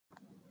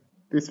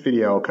This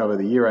video will cover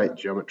the Year 8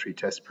 Geometry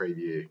Test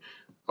Preview.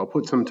 I'll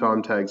put some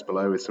time tags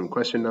below with some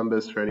question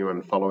numbers for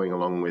anyone following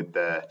along with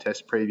the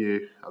test preview.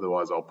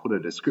 Otherwise, I'll put a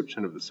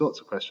description of the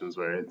sorts of questions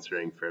we're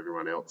answering for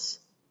everyone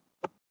else.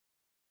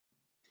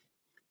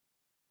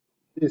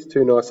 Here's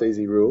two nice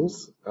easy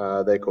rules.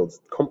 They're called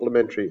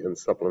complementary and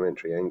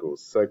supplementary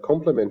angles. So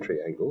complementary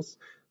angles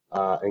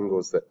are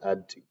angles that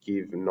add to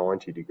give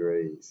 90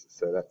 degrees.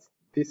 So that's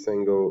this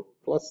angle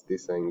plus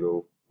this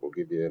angle will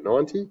give you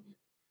 90.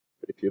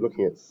 But if you're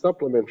looking at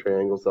supplementary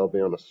angles, they'll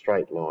be on a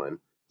straight line.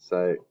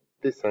 So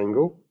this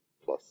angle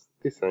plus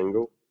this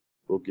angle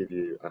will give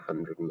you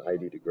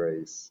 180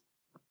 degrees.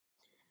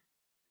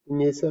 In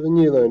Year 7,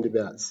 you learned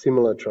about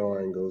similar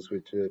triangles,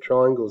 which are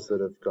triangles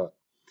that have got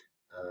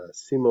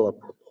similar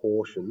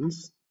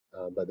proportions,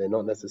 but they're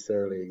not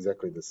necessarily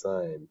exactly the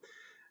same.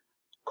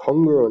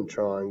 Congruent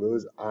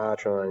triangles are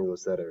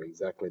triangles that are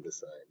exactly the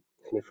same.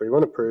 And if we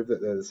want to prove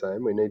that they're the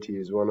same, we need to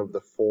use one of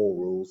the 4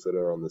 rules that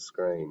are on the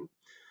screen.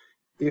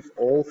 If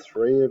all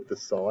 3 of the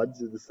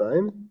sides are the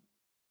same,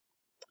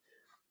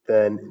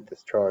 then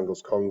this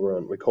triangle's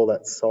congruent. We call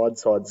that side,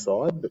 side,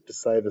 side, but to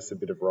save us a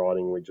bit of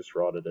writing, we just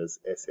write it as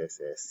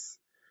SSS.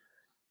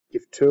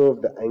 If 2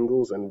 of the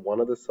angles and 1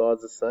 of the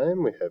sides are the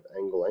same, we have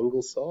angle,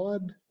 angle,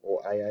 side,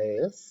 or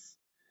AAS.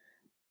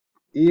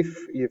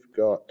 If you've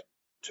got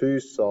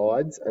 2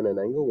 sides and an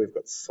angle, we've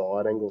got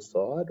side, angle,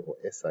 side, or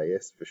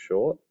SAS for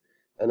short.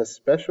 And a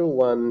special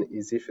one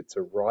is if it's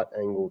a right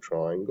angle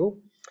triangle,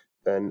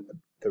 then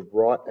the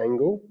right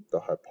angle, the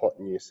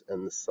hypotenuse,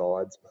 and the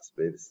sides must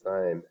be the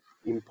same.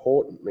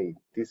 Importantly,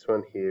 this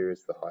one here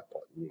is the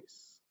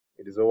hypotenuse.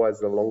 It is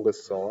always the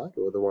longest side,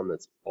 or the one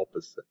that's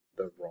opposite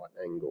the right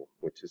angle,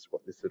 which is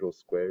what this little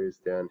square is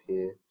down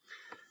here.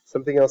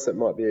 Something else that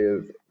might be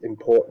of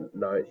important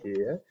note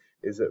here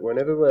is that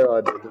whenever we're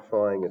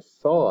identifying a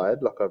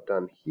side, like I've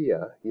done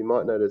here, you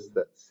might notice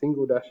that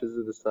single dashes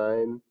are the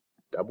same,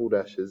 double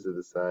dashes are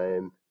the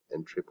same,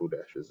 and triple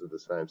dashes are the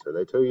same. So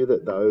they tell you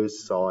that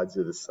those sides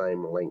are the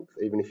same length,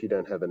 even if you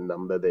don't have a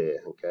number there,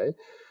 okay?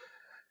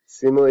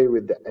 Similarly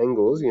with the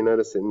angles, you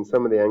notice that in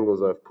some of the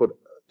angles I've put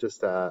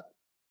just a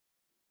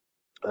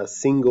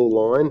single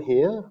line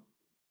here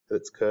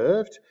that's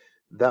curved.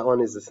 That one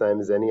is the same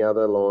as any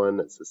other line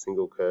that's a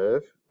single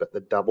curve, but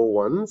the double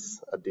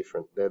ones are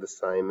different. They're the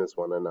same as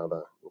one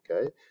another,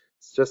 okay?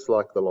 It's just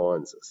like the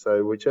lines.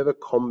 So whichever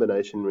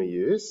combination we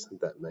use,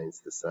 that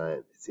means the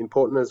same. It's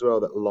important as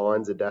well that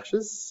lines are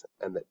dashes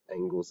and that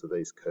angles are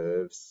these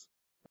curves.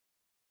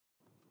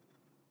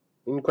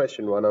 In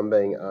question 1, I'm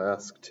being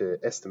asked to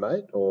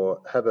estimate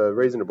or have a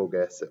reasonable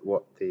guess at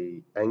what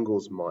the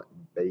angles might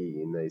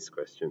be in these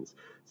questions.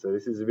 So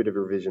this is a bit of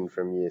a revision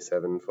from Year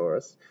 7 for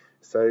us.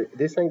 So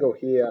this angle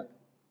here,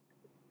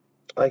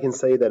 I can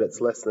see that it's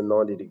less than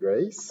 90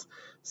 degrees.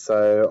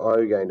 So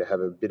I'm going to have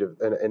a bit of,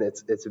 and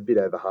it's a bit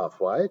over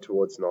halfway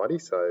towards 90.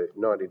 So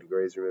 90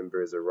 degrees,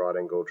 remember, is a right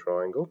angle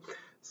triangle.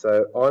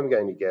 So I'm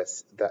going to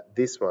guess that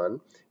this one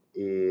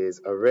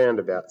is around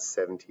about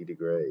 70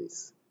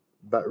 degrees.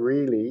 But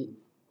really,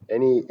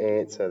 any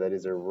answer that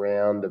is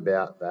around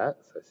about that,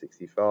 so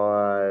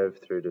 65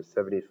 through to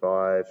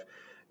 75,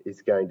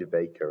 is going to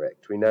be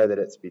correct. We know that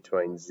it's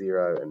between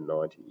 0 and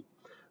 90.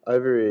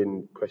 Over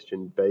in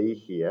question B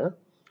here,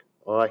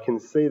 I can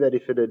see that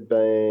if it had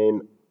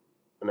been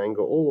an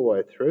angle all the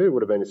way through, it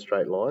would have been a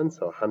straight line,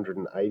 so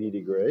 180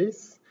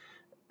 degrees.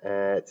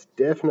 It's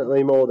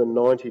definitely more than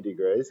 90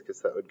 degrees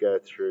because that would go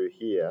through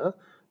here.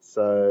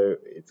 So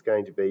it's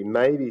going to be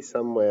maybe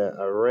somewhere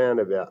around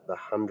about the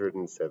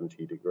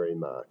 170 degree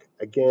mark.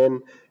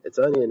 Again, it's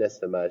only an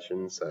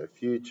estimation, so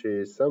if you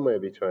choose somewhere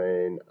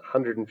between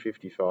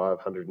 155,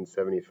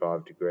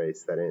 175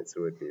 degrees, that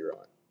answer would be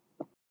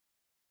right.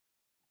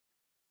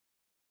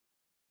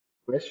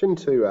 Question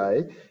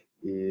 2a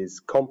is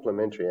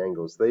complementary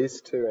angles.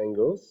 These 2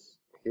 angles,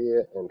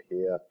 here and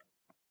here,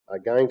 are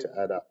going to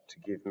add up to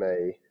give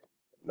me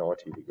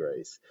 90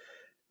 degrees.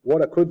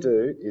 What I could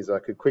do is I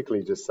could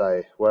quickly just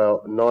say,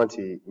 well,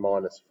 90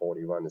 minus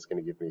 41 is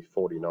going to give me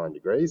 49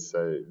 degrees,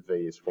 so V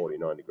is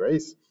 49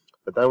 degrees.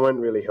 But that won't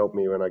really help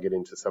me when I get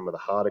into some of the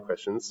harder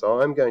questions,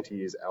 so I'm going to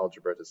use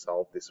algebra to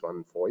solve this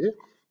one for you.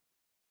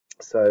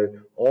 So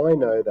I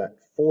know that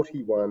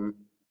 41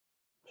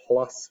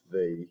 plus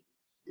V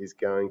is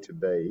going to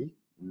be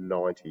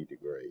 90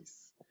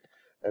 degrees.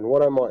 And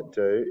what I might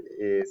do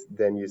is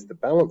then use the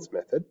balance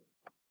method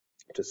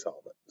to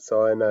solve it.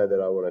 So I know that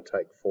I want to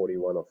take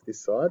 41 off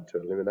this side to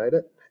eliminate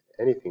it.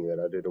 Anything that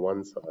I do to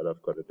one side,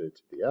 I've got to do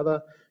to the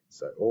other.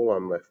 So all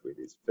I'm left with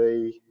is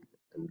V,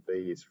 and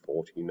V is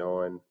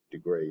 49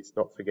 degrees,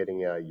 not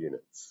forgetting our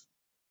units.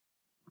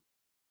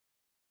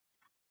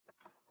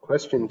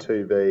 Question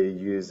 2b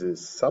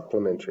uses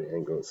supplementary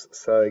angles.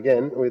 So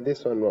again, with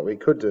this one, what we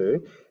could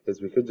do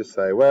is we could just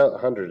say, well,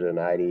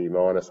 180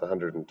 minus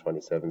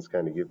 127 is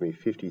going to give me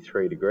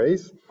 53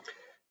 degrees.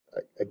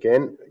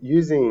 Again,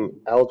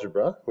 using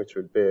algebra, which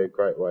would be a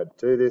great way to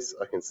do this,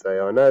 I can say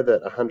I know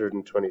that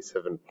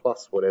 127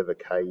 plus whatever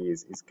k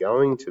is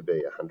going to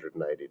be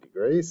 180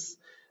 degrees.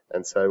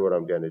 And so what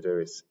I'm going to do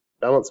is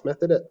balance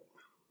method it.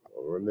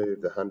 I'll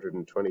remove the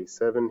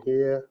 127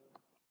 here.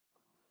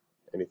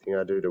 Anything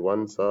I do to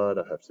one side,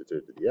 I have to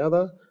do to the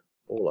other.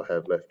 All I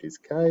have left is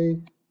K,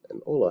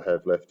 and all I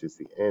have left is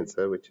the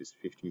answer, which is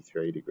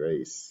 53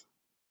 degrees.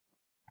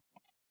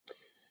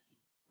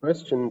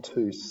 Question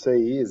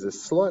 2C is a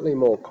slightly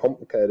more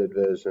complicated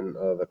version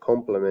of a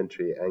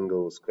complementary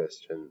angles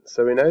question.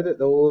 So we know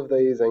that all of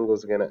these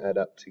angles are going to add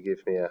up to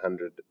give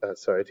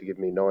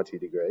me 90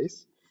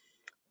 degrees.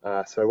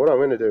 So what I'm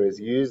going to do is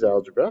use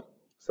algebra.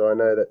 So I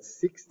know that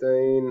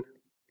 16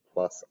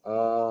 plus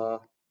R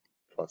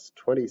plus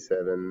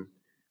 27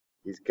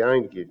 is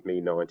going to give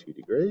me 90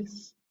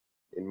 degrees.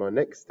 In my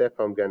next step,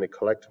 I'm going to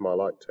collect my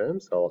like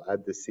terms. So I'll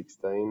add the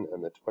 16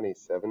 and the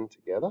 27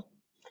 together.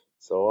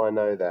 So I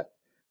know that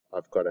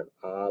I've got an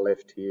R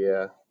left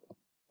here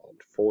and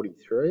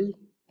 43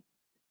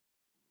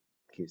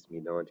 gives me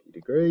 90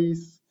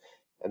 degrees.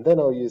 And then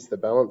I'll use the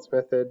balance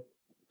method,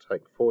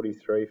 take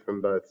 43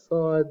 from both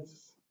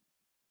sides,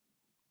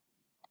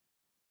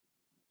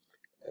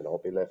 and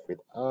I'll be left with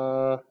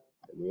R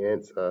and the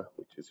answer,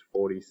 which is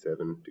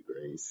 47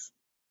 degrees.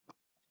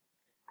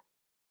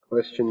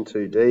 Question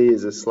 2D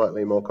is a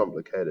slightly more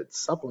complicated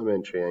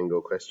supplementary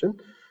angle question.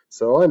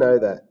 So I know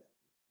that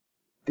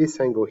this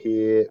angle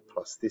here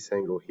plus this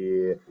angle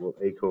here will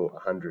equal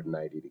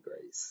 180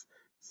 degrees.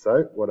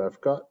 So what I've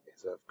got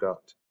is I've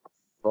got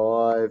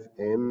 5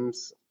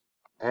 m's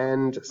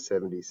and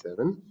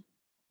 77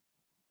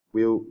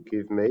 will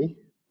give me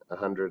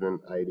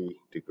 180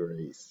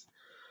 degrees.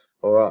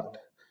 All right.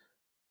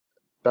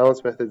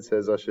 Balance method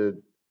says I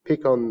should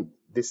pick on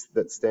this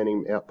that's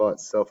standing out by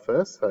itself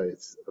first. So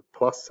it's a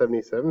plus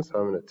 77, so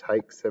I'm going to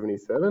take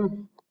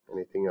 77.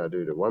 Anything I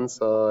do to one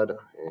side,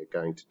 I'm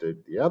going to do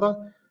to the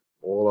other.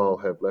 All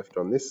I'll have left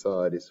on this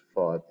side is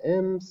 5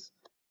 m's.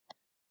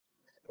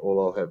 All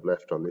I'll have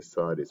left on this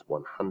side is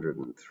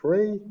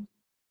 103.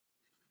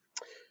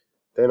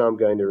 Then I'm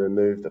going to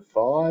remove the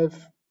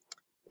 5.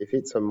 If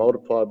it's a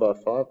multiply by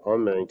 5,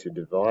 I'm going to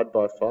divide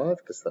by 5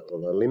 because that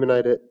will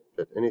eliminate it.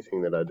 But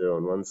anything that I do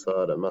on one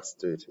side, I must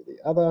do to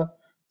the other.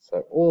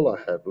 So all I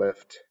have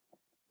left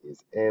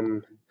is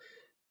m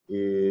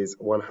is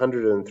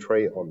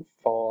 103 on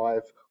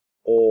 5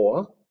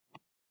 or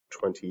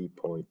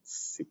 20.6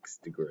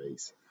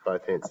 degrees.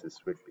 Both answers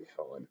would be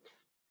fine.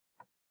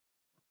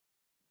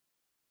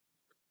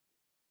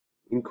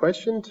 In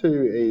question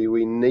 2e,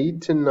 we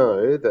need to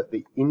know that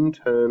the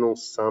internal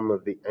sum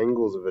of the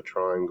angles of a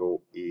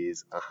triangle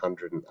is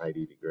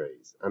 180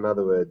 degrees. In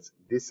other words,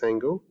 this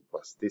angle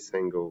plus this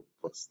angle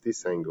plus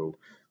this angle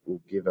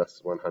will give us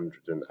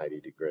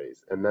 180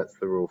 degrees. And that's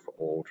the rule for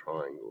all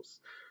triangles.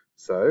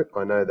 So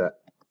I know that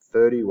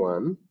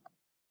 31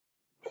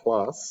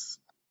 plus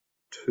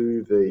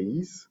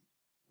 2v's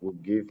will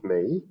give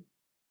me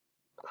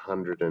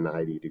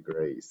 180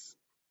 degrees.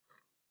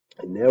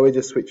 And now we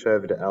just switch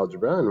over to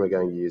algebra and we're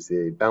going to use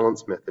the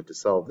balance method to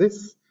solve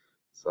this.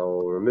 So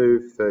I'll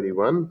remove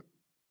 31.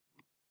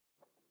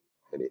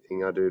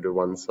 Anything I do to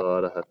one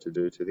side, I have to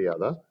do to the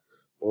other.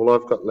 All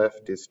I've got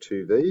left is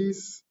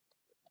 2v's,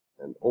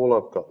 and all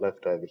I've got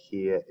left over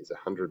here is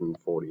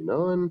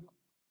 149.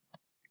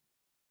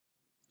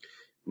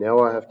 Now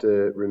I have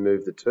to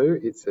remove the 2.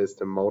 It says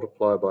to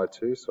multiply by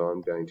 2, so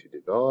I'm going to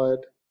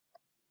divide.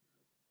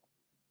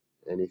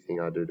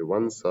 Anything I do to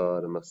one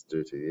side, I must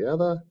do to the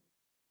other.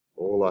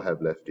 All I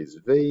have left is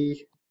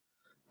v,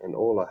 and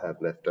all I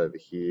have left over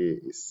here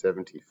is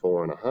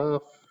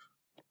 74.5,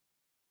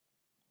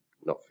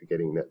 not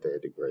forgetting that they're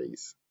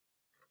degrees.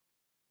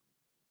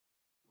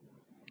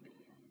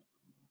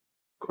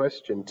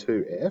 Question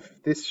 2f,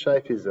 this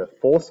shape is a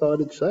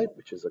four-sided shape,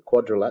 which is a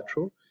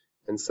quadrilateral,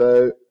 and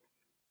so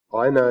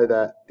I know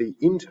that the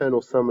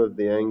internal sum of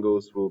the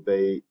angles will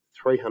be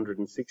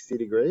 360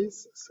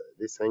 degrees. So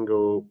this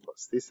angle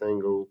plus this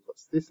angle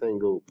plus this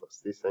angle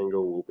plus this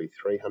angle will be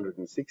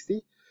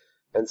 360.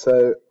 And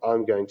so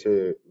I'm going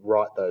to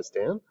write those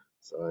down.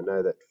 So I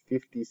know that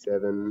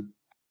 57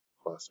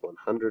 plus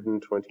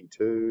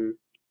 122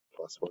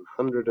 plus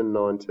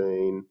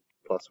 119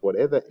 plus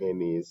whatever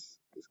m is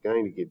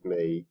going to give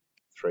me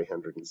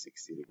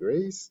 360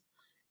 degrees.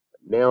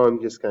 Now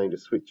I'm just going to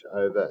switch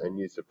over and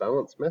use the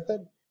balance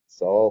method.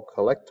 So I'll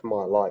collect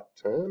my like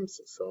terms.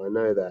 So I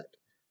know that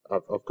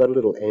I've got a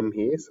little m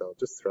here, so I'll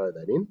just throw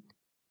that in.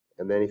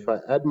 And then if I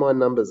add my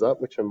numbers up,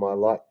 which are my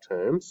like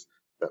terms,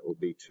 that will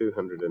be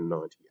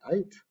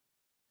 298.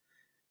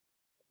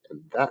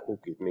 And that will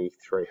give me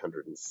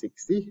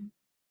 360.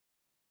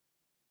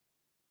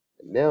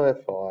 And now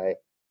if I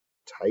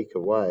take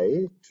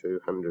away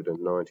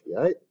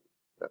 298,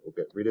 that will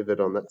get rid of it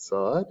on that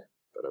side,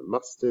 but I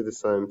must do the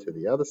same to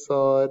the other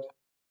side.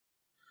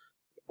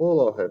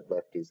 All I'll have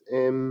left is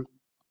m,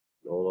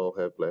 and all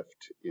I'll have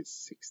left is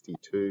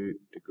 62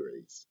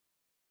 degrees.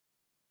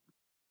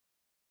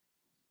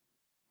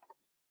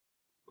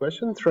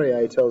 Question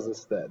 3a tells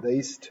us that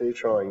these two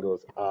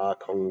triangles are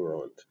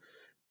congruent.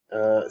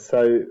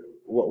 So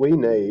what we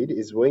need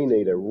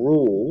a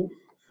rule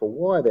for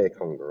why they're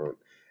congruent.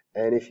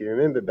 And if you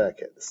remember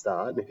back at the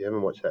start, and if you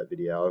haven't watched that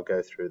video, I'll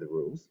go through the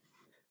rules.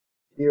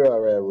 Here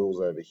are our rules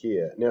over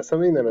here. Now,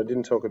 something that I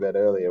didn't talk about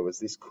earlier was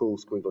this cool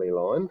squiggly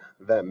line.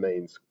 That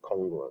means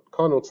congruent.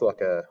 Kind of looks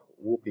like a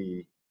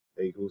whoopee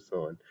equal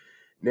sign.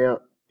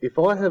 Now, if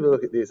I have a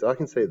look at this, I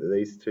can see that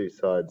these two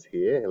sides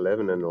here,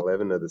 11 and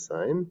 11, are the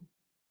same.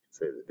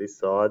 See that this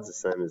side's the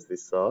same as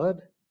this side.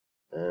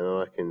 And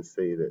I can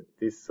see that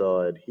this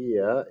side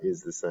here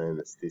is the same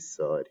as this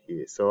side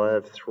here. So I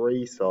have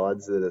three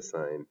sides that are the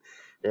same.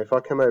 Now, if I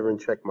come over and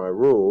check my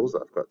rules,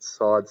 I've got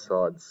side,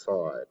 side,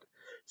 side.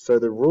 So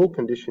the rule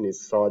condition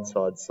is side,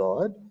 side,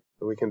 side,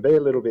 but we can be a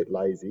little bit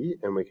lazy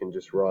and we can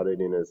just write it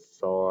in as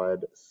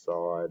side,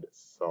 side,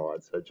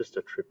 side. So just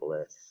a triple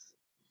S.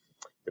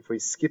 If we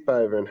skip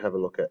over and have a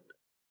look at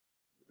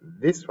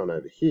this one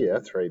over here,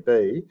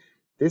 3B,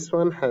 this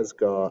one has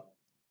got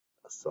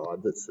a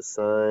side that's the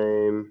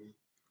same,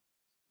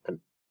 an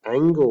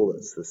angle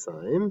that's the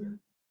same,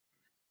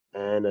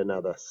 and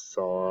another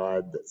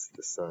side that's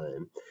the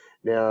same.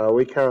 Now,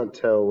 we can't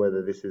tell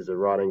whether this is a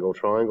right angle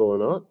triangle or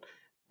not,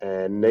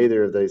 and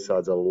neither of these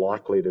sides are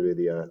likely to be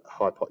the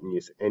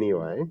hypotenuse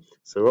anyway.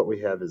 So what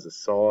we have is a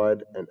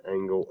side, an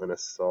angle, and a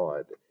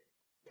side.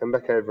 Come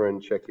back over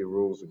and check your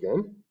rules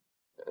again.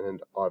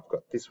 And I've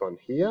got this one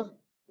here,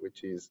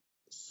 which is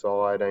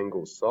side,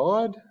 angle,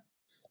 side.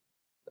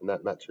 And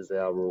that matches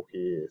our rule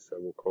here. So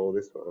we'll call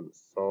this one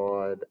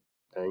side,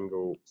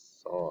 angle,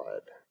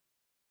 side.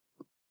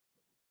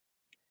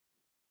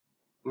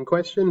 In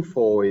question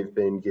 4, we've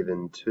been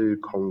given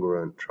two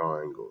congruent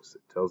triangles.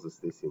 It tells us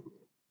this in the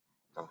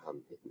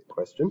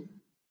question.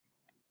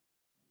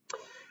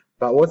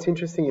 But what's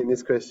interesting in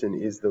this question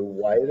is the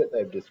way that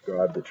they've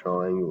described the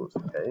triangles.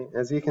 Okay,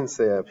 as you can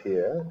see up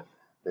here,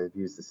 they've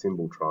used the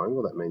symbol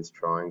triangle. That means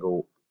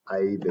triangle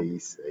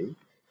ABC.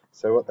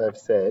 So what they've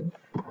said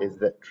is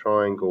that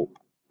triangle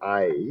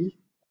A,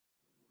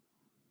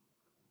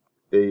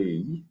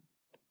 B,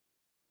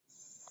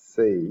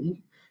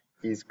 C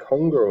is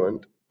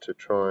congruent to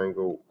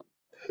triangle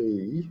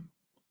P,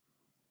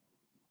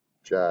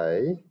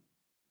 J,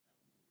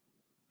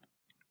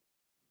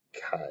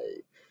 K.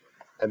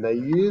 And they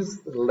use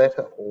the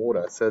letter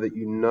order so that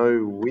you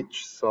know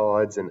which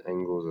sides and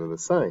angles are the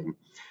same.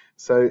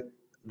 So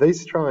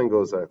these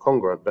triangles are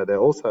congruent, but they're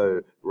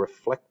also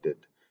reflected.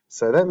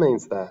 So that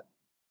means that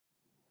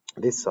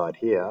this side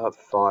here of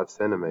 5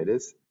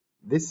 centimeters,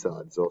 this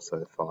side's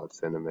also 5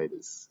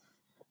 centimeters.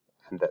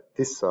 And that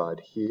this side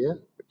here,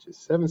 which is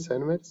 7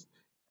 centimeters,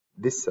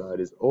 this side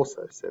is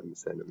also 7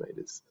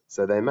 centimeters.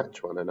 So they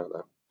match one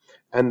another.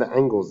 And the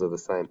angles are the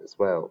same as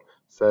well.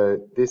 So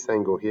this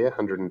angle here,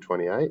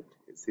 128,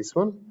 is this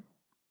one.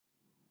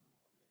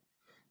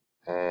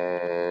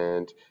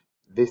 And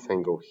this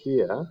angle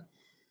here,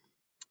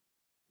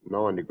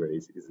 9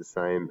 degrees, is the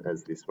same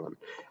as this one.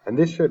 And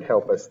this should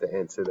help us to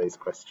answer these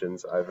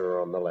questions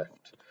over on the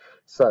left.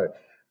 So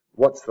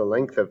what's the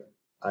length of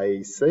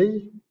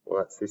AC? Well,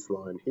 that's this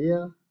line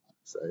here.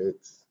 So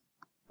it's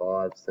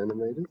 5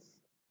 centimeters.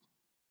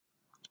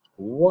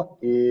 What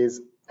is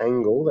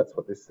angle? That's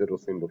what this little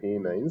symbol here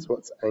means.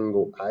 What's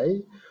angle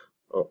A?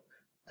 Oh,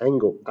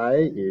 angle A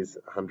is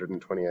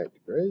 128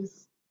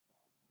 degrees.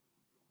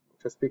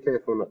 Just be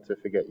careful not to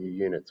forget your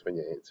units when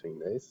you're answering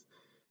these.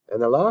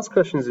 And the last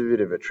question is a bit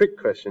of a trick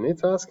question.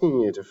 It's asking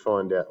you to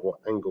find out what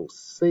angle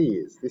C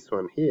is, this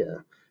one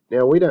here.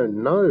 Now, we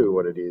don't know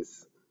what it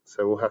is,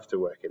 so we'll have to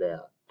work it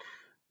out.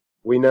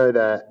 We know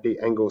that the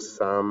angle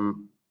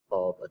sum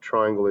of a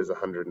triangle is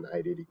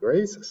 180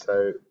 degrees.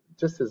 So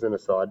just as an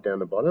aside down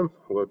the bottom,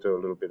 we'll do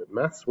a little bit of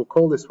maths. We'll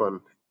call this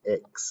one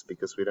X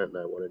because we don't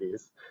know what it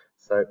is.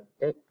 So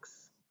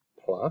X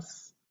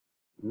plus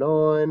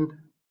 9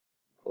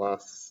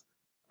 plus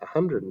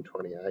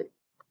 128.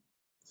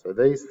 So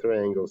these three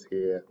angles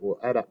here will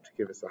add up to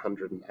give us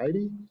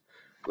 180.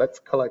 Let's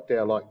collect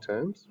our like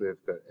terms. We've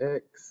got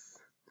X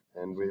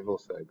and we've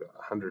also got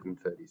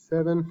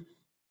 137.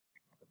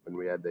 When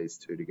we add these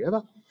two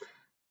together,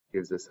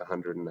 gives us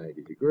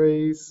 180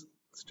 degrees.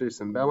 Let's do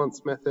some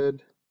balance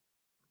method.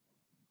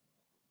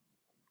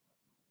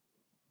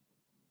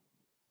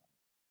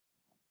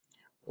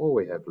 All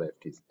we have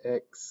left is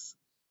X.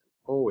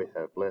 All we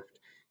have left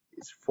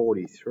is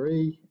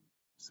 43.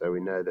 So we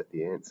know that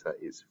the answer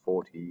is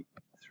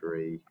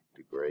 43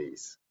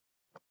 degrees.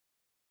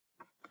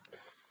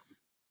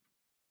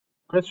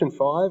 Question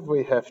 5,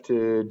 we have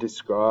to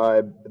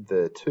describe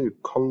the two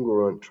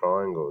congruent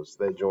triangles.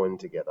 They're joined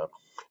together.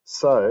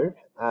 So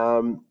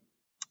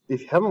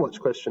if you haven't watched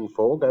question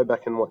 4, go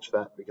back and watch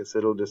that because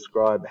it'll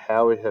describe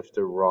how we have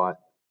to write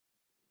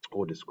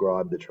or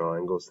describe the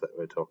triangles that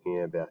we're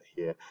talking about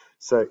here.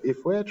 So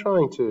if we're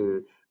trying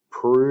to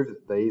prove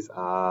that these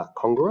are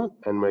congruent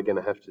and we're going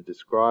to have to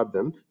describe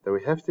them, then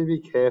we have to be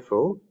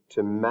careful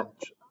to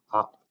match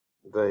up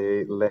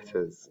the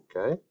letters,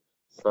 okay?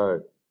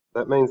 So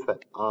that means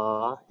that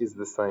R is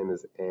the same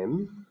as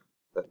M.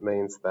 That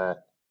means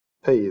that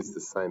P is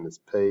the same as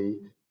P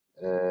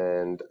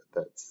and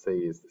that C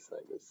is the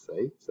same as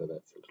C. So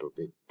that's a little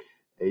bit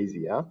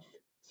easier.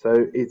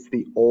 So it's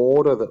the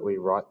order that we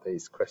write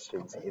these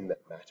questions in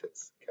that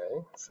matters,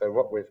 okay? So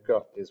what we've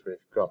got is we've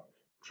got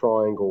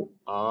triangle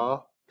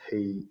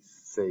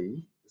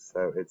PC.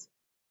 So it's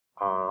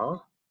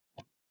R,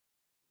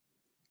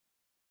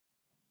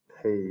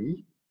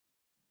 P,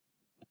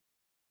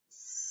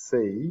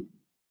 C,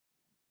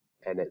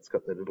 and it's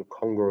got the little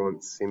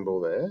congruent symbol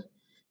there,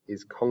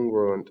 is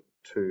congruent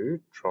to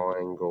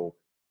triangle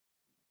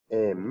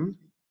M,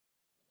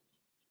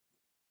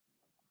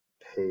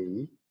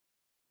 P,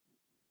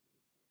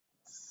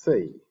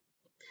 C.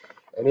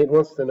 And it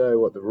wants to know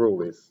what the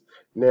rule is.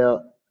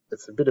 Now,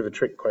 it's a bit of a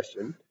trick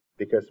question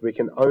because we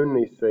can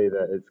only see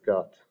that it's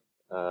got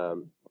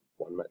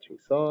one matching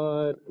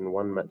side and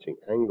one matching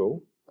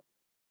angle.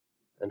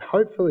 And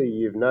hopefully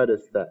you've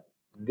noticed that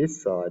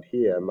this side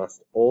here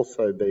must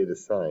also be the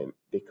same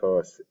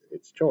because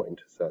it's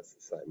joined, so it's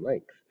the same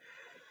length.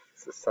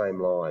 It's the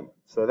same line.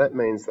 So that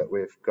means that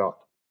we've got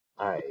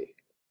a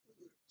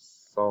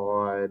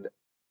side,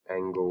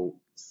 angle,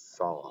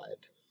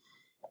 side.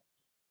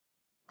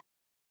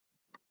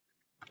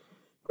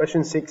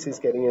 Question 6 is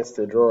getting us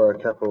to draw a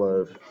couple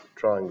of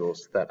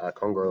triangles that are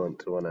congruent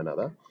to one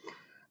another.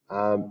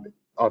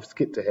 I've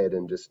skipped ahead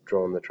and just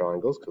drawn the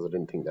triangles because I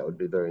didn't think that would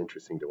be very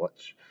interesting to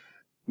watch.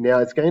 Now,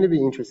 it's going to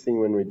be interesting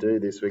when we do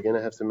this. We're going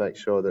to have to make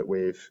sure that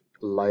we've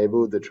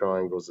labelled the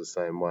triangles the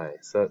same way.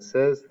 So it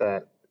says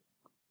that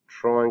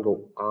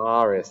triangle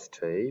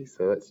RST,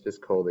 so let's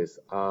just call this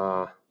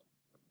RST,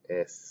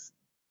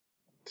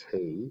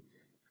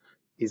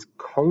 is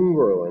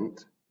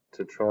congruent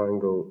to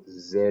triangle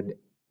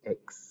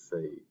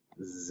ZXC.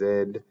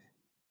 ZXC.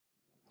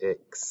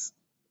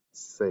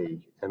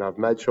 And I've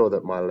made sure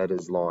that my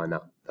letters line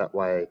up. That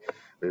way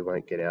we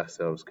won't get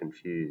ourselves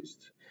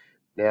confused.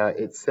 Now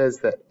it says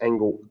that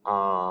angle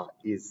R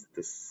is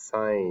the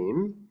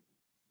same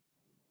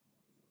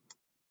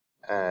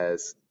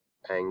as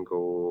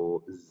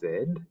angle Z,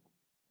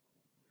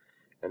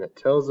 and it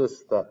tells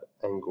us that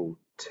angle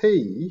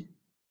T,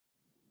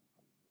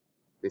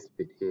 this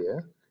bit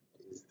here,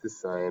 is the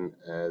same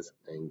as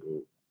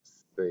angle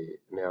C.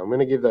 Now I'm going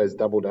to give those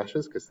double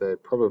dashes because they're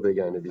probably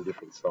going to be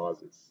different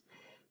sizes.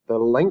 The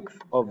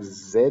length of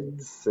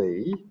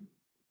ZC,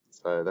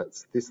 so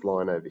that's this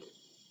line over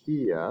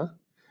here,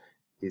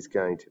 is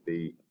going to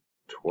be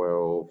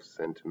 12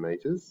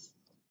 centimeters,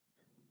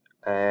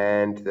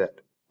 and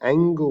that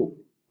angle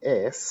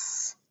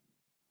S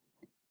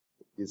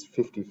is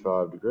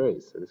 55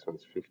 degrees. So this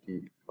one's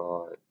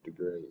 55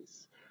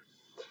 degrees.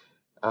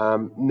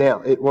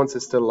 Now it wants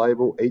us to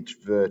label each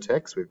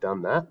vertex. We've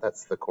done that.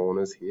 That's the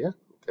corners here.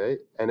 Okay,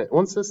 and it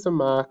wants us to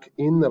mark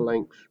in the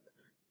length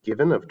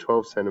given of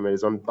 12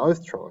 centimeters on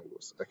both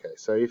triangles. Okay,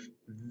 so if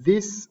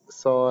this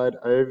side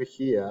over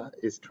here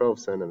is 12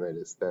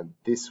 centimeters, then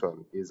this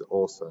one is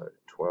also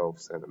 12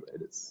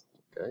 centimeters.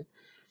 Okay,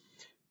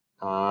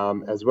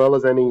 as well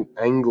as any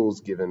angles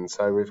given.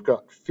 So we've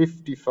got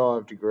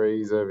 55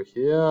 degrees over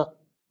here.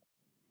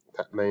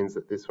 That means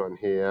that this one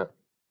here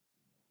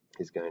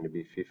is going to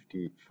be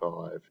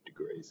 55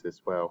 degrees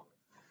as well.